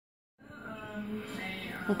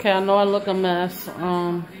Okay, I know I look a mess.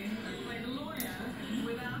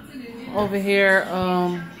 Over here,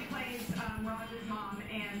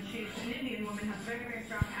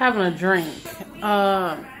 having a drink.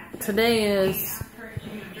 Today is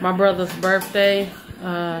my brother's birthday.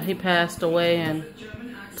 He passed away in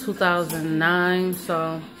 2009,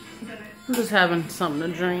 so I'm just having something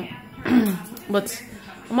to drink. But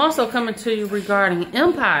I'm also coming to you regarding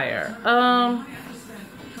Empire.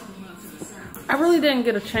 I really didn't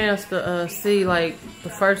get a chance to see like the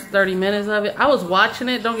first 30 minutes of it. I was watching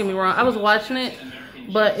it, don't get me wrong, I was watching it,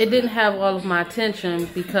 but it didn't have all of my attention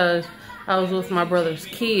because I was with my brother's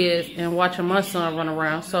kids and watching my son run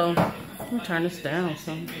around. So let me turn this down.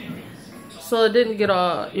 So it didn't get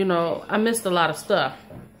all, you know, I missed a lot of stuff.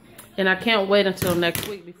 And I can't wait until next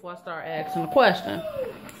week before I start asking the question.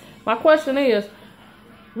 My question is,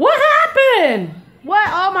 what happened? What?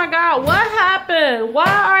 Oh my God, what happened? Why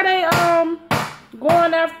are they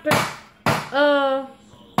going after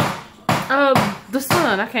the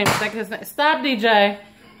son? I can't even think of his name. Stop, DJ.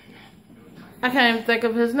 I can't even think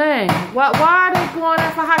of his name. Why are they going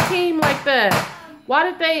after Hakeem like that? Why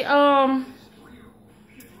did they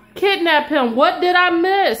kidnap him? What did I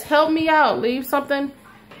miss? Help me out. Leave something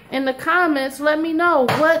in the comments. Let me know.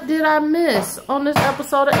 What did I miss on this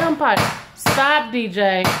episode of Empire? Stop,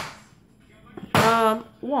 DJ.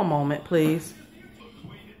 One moment, please.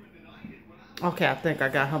 Okay, I think I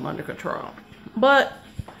got him under control. But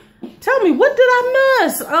tell me, what did I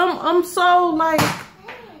miss? I'm so like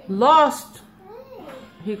lost.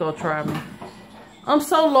 He gonna try me. I'm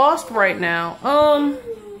so lost right now. Oh,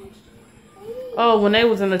 when they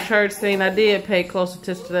was in the church scene, I did pay close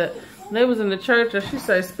attention to that. When they was in the church, and she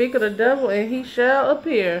said, "Speak of the devil, and he shall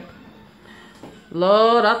appear."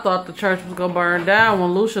 Lord, I thought the church was gonna burn down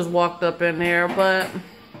when Lucius walked up in there, but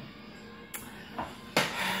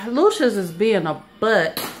Lucius is being a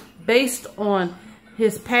butt based on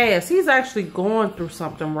his past. He's actually going through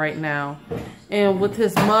something right now, and with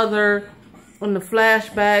his mother and the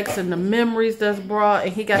flashbacks and the memories that's brought,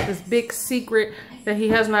 and he got this big secret that he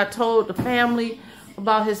has not told the family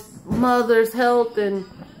about his mother's health, and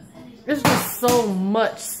it's just so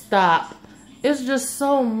much. Stop. It's just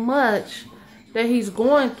so much that he's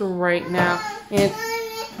going through right now, and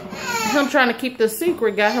him trying to keep the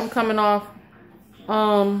secret got him coming off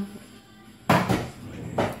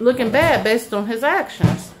looking bad based on his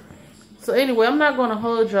actions. So anyway, I'm not going to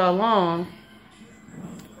hold y'all long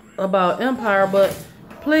about Empire, but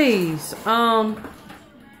please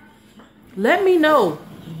let me know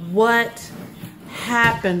what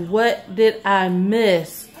happened. What did I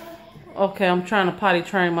miss? Okay, I'm trying to potty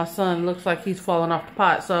train my son. Looks like he's falling off the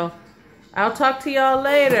pot, so I'll talk to y'all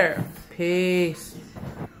later. Peace.